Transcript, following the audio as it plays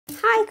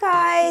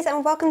Hi guys,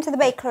 and welcome to the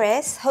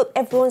Bakeress. Hope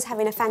everyone's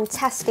having a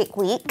fantastic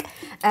week.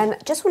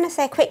 Just want to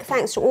say a quick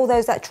thanks to all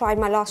those that tried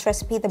my last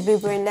recipe, the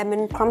blueberry and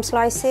lemon crumb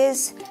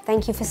slices.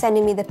 Thank you for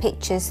sending me the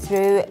pictures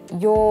through.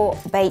 Your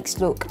bakes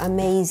look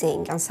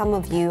amazing, and some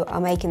of you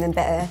are making them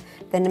better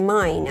than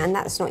mine, and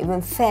that's not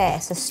even fair,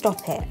 so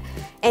stop it.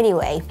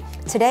 Anyway,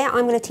 today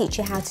I'm going to teach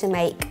you how to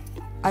make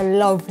a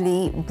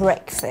lovely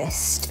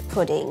breakfast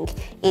pudding.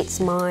 It's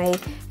my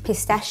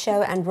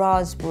pistachio and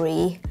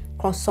raspberry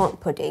croissant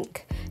pudding.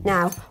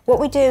 Now,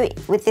 what we do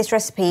with this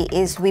recipe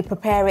is we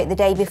prepare it the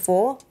day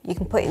before. You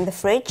can put it in the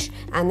fridge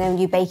and then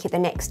you bake it the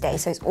next day,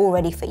 so it's all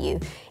ready for you.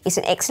 It's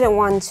an excellent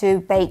one to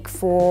bake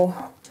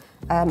for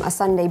a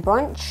Sunday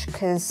brunch,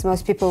 because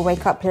most people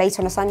wake up late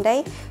on a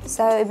Sunday,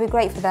 so it'd be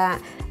great for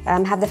that.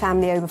 Have the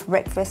family over for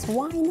breakfast.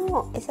 Why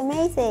not? It's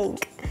amazing.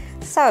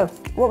 So,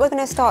 what we're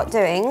going to start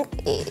doing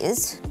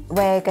is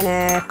we're going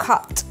to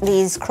cut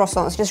these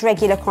croissants, just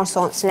regular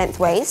croissants,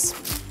 lengthways.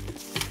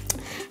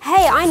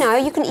 Hey, I know,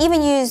 you can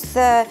even use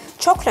the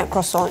chocolate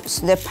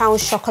croissants, the pain au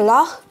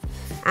chocolat.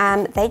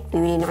 They'd be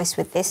really nice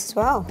with this as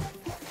well.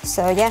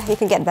 So yeah, you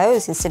can get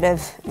those instead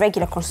of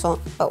regular croissant,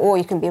 or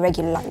you can be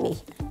regular like me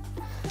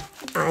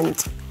and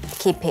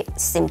keep it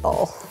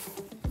simple.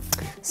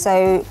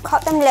 So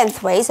cut them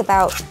lengthways,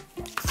 about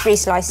 3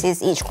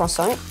 slices each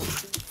croissant.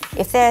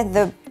 If they're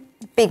the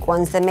big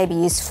ones, then maybe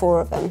use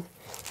 4 of them,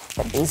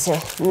 but these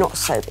are not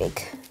so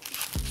big.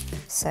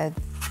 So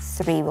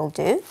 3 will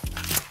do.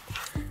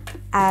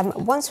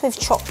 Once we've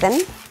chopped them,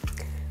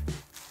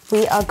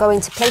 we are going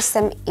to place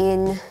them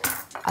in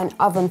an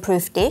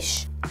oven-proof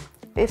dish.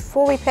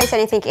 Before we place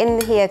anything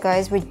in here,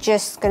 guys, we're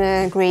just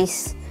gonna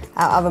grease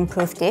our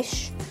oven-proof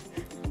dish,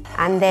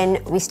 and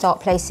then we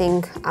start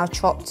placing our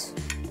chopped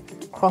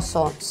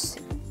croissants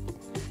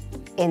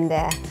in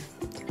there,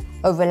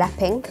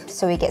 overlapping,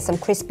 so we get some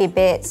crispy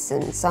bits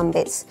and some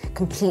bits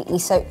completely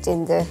soaked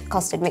in the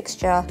custard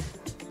mixture,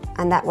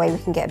 and that way we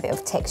can get a bit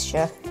of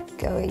texture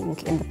going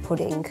in the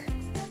pudding.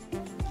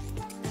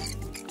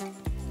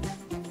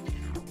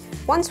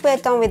 Once we're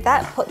done with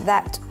that, put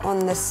that on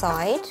the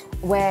side.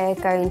 We're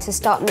going to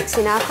start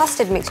mixing our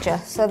custard mixture.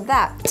 So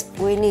that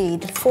we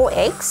need 4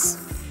 eggs.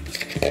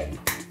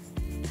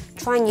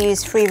 Try and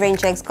use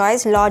free-range eggs,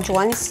 guys, large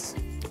ones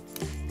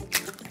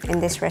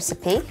in this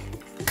recipe.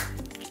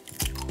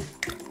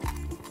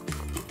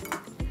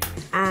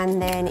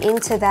 And then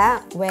into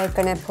that, we're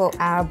gonna put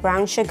our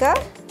brown sugar,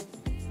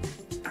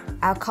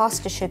 our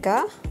castor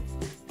sugar,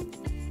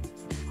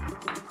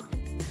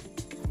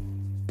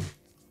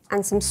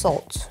 and some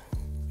salt.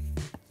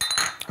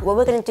 What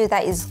we're going to do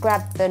that is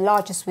grab the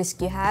largest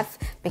whisk you have,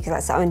 because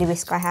that's the only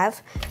whisk I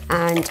have,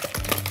 and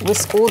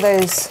whisk all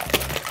those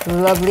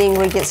lovely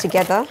ingredients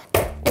together.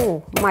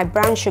 Oh, my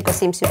brown sugar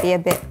seems to be a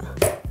bit...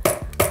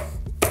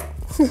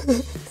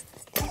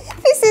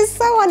 This is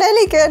so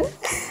unelegant.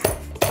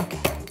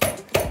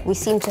 Okay, we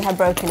seem to have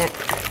broken it.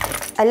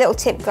 A little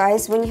tip,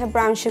 guys, when you have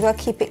brown sugar,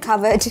 keep it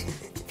covered.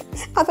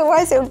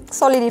 Otherwise it'll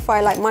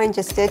solidify like mine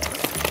just did.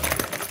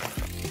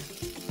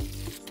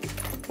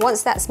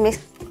 Once that's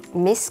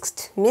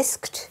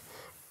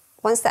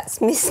once that's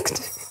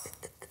mixed,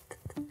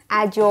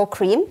 add your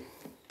cream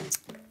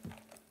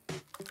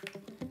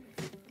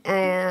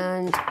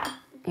and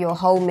your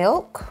whole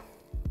milk.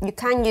 You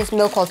can use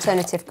milk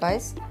alternative,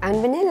 guys,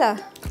 and vanilla.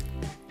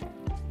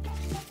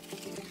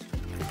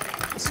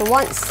 So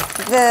once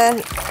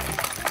the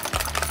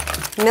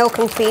milk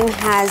and cream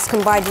has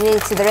combined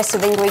into the rest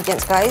of the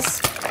ingredients,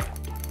 guys,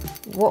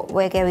 what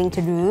we're going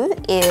to do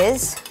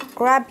is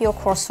grab your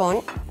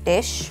croissant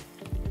dish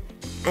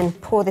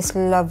and pour this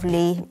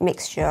lovely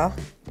mixture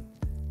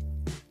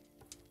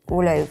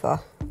all over,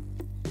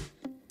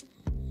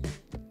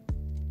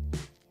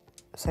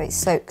 so it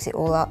soaks it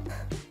all up.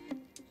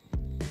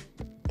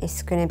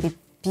 It's going to be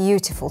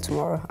beautiful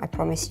tomorrow, I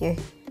promise you,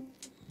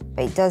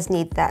 but it does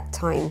need that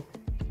time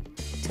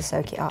to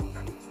soak it up.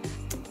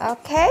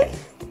 Okay,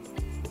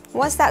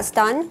 once that's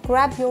done,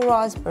 grab your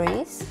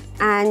raspberries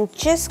and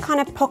just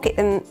kind of pocket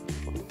them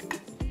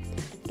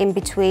in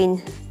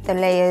between the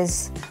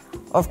layers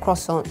of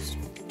croissants.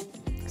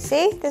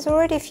 See, there's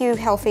already a few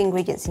healthy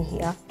ingredients in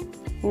here.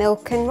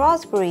 Milk and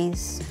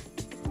raspberries.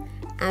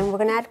 And we're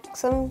gonna add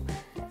some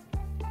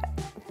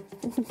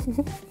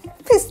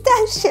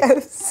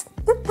pistachios.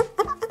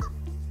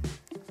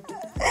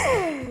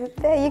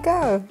 There you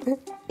go.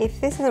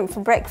 If this isn't for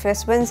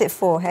breakfast, when's it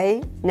for,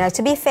 hey? No,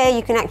 to be fair,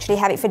 you can actually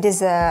have it for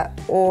dessert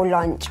or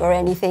lunch or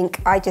anything.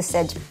 I just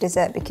said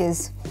dessert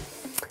because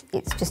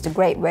it's just a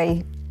great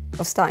way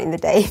of starting the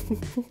day.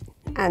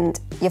 And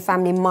your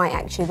family might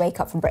actually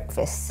wake up for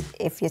breakfast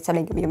if you're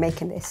telling them you're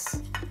making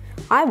this.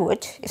 I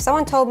would. If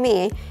someone told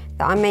me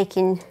that I'm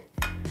making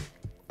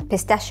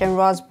pistachio and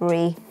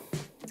raspberry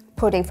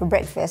pudding for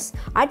breakfast,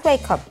 I'd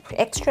wake up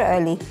extra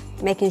early,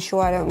 making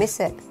sure I don't miss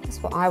it. That's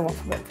what I want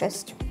for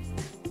breakfast.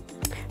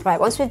 Right,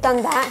 once we've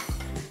done that,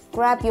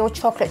 grab your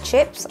chocolate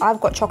chips. I've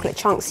got chocolate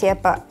chunks here,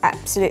 but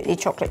absolutely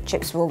chocolate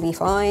chips will be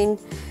fine.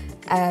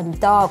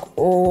 Dark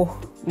or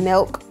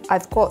milk.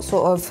 I've got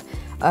sort of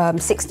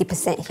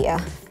 60% here.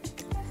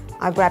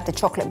 I grabbed the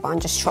chocolate bar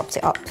and just chopped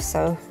it up,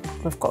 so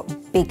we've got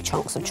big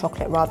chunks of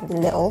chocolate rather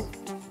than little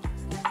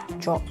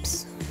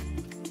drops.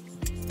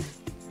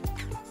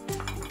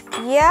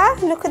 Yeah,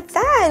 look at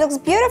that, it looks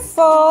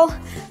beautiful.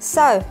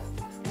 So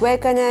we're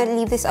gonna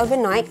leave this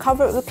overnight,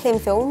 cover it with cling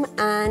film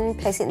and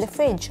place it in the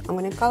fridge. I'm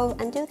gonna go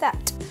and do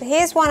that. So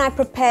here's one I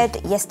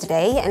prepared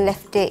yesterday and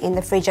left it in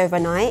the fridge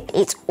overnight.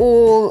 It's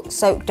all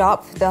soaked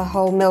up, the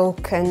whole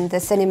milk and the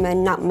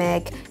cinnamon,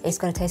 nutmeg. It's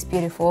gonna taste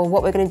beautiful.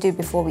 What we're gonna do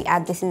before we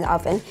add this in the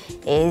oven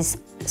is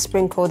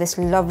sprinkle this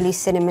lovely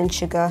cinnamon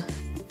sugar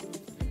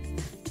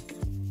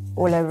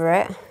all over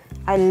it.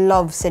 I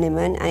love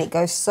cinnamon and it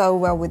goes so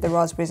well with the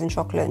raspberries and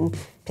chocolate and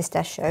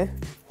pistachio.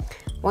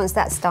 Once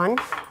that's done,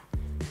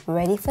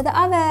 ready for the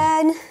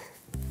oven.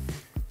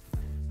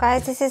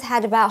 Guys, this has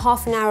had about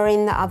half an hour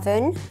in the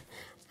oven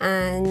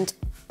and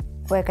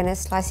we're gonna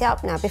slice it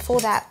up now.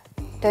 Before that,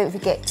 don't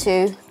forget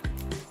to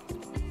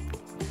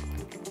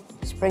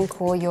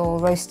sprinkle your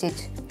roasted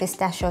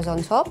pistachios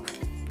on top.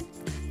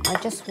 I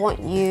just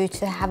want you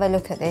to have a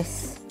look at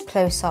this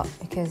close up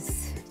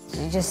because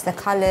just the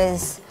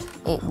colors,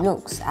 it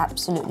looks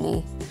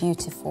absolutely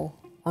beautiful,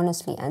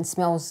 honestly, and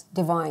smells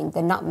divine.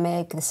 The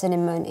nutmeg, the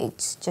cinnamon,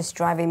 it's just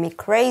driving me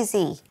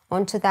crazy.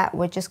 Onto that,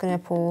 we're just gonna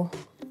pour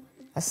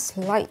a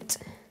slight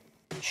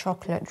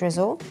chocolate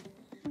drizzle,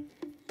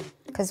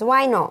 because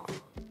why not?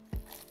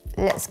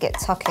 Let's get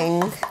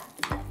tucking.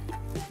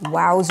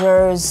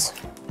 Wowzers.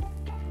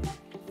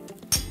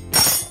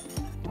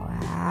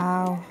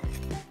 Wow,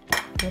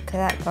 look at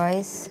that,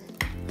 guys.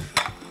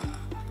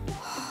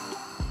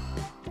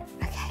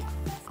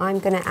 I'm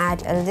gonna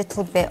add a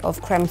little bit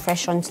of creme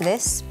fraiche onto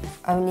this,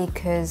 only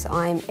because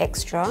I'm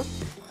extra.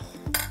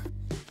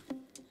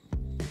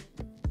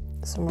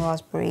 Some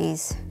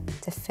raspberries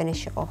to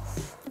finish it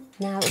off.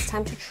 Now it's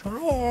time to try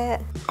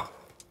it.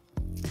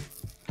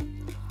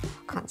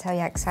 Can't tell you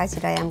how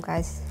excited I am,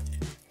 guys.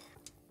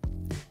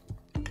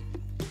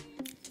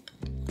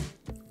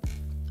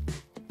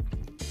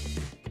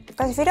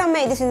 Guys, if you don't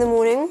make this in the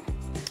morning,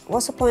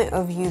 what's the point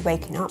of you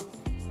waking up?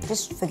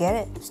 Just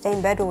forget it, stay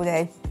in bed all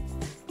day.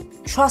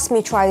 Trust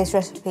me, try this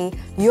recipe.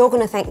 You're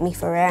gonna thank me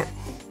for it.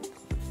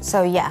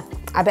 So yeah,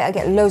 I better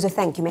get loads of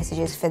thank you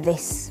messages for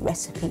this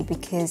recipe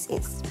because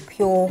it's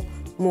pure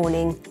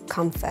morning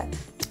comfort.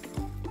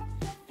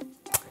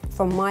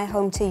 From my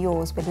home to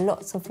yours with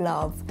lots of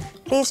love.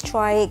 Please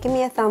try it, give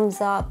me a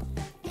thumbs up.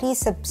 Please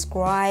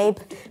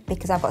subscribe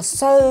because I've got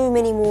so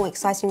many more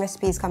exciting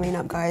recipes coming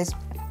up, guys.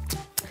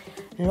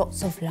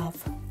 Lots of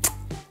love.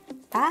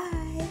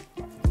 Bye.